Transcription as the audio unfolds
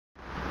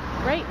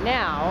Right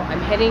now, I'm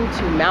heading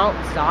to Mount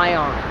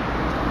Zion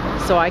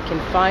so I can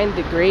find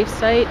the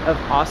gravesite of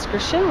Oskar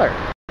Schindler.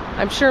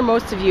 I'm sure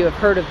most of you have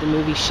heard of the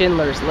movie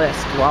Schindler's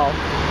List. Well,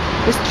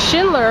 Mr.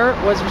 Schindler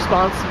was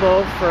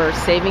responsible for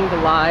saving the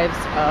lives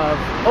of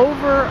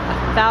over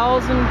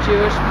 1,000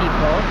 Jewish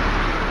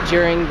people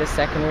during the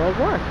Second World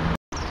War.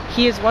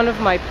 He is one of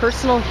my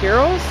personal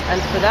heroes,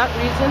 and for that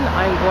reason,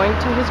 I'm going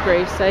to his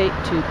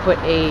gravesite to put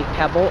a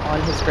pebble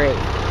on his grave.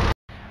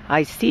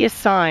 I see a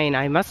sign.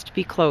 I must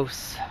be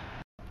close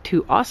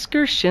to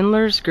Oskar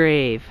Schindler's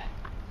grave.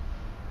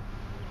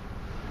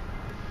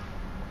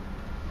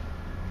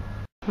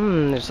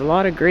 There's a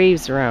lot of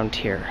graves around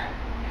here.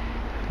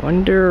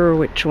 Wonder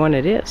which one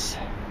it is.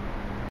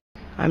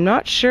 I'm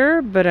not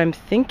sure, but I'm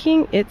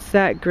thinking it's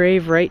that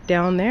grave right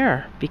down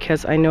there,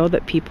 because I know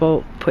that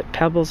people put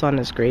pebbles on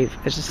his grave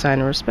as a sign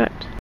of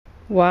respect.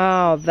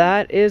 Wow,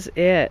 that is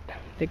it.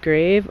 The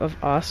grave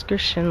of Oskar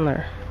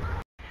Schindler.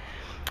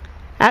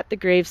 At the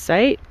grave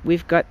site,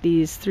 we've got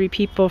these 3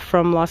 people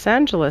from Los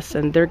Angeles,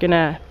 and they're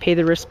gonna pay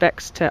their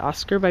respects to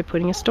Oskar by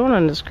putting a stone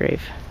on his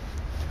grave.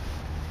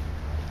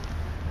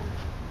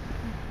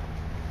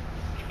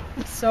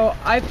 So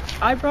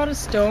I brought a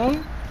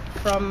stone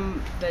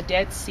from the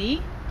Dead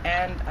Sea,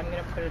 and I'm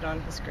gonna put it on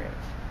his grave.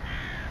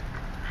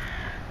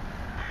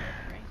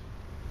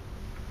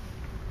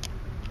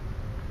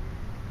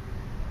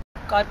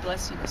 God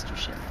bless you, Mr.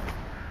 Schindler.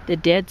 The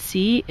Dead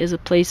Sea is a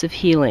place of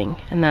healing,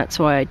 and that's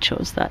why I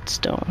chose that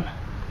stone.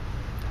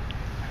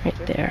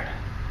 Right there.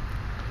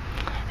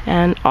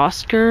 And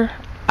Oskar,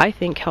 I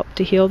think, helped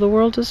to heal the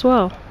world as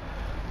well.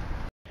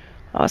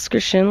 Oskar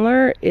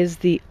Schindler is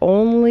the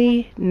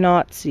only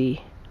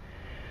Nazi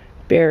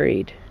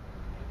buried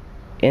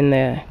in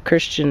the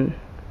Christian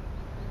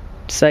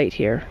site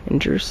here in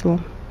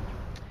Jerusalem.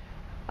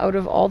 Out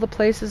of all the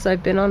places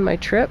I've been on my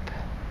trip,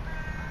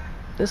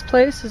 this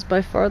place is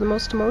by far the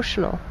most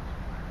emotional.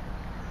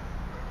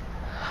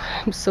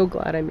 I'm so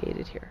glad I made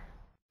it here.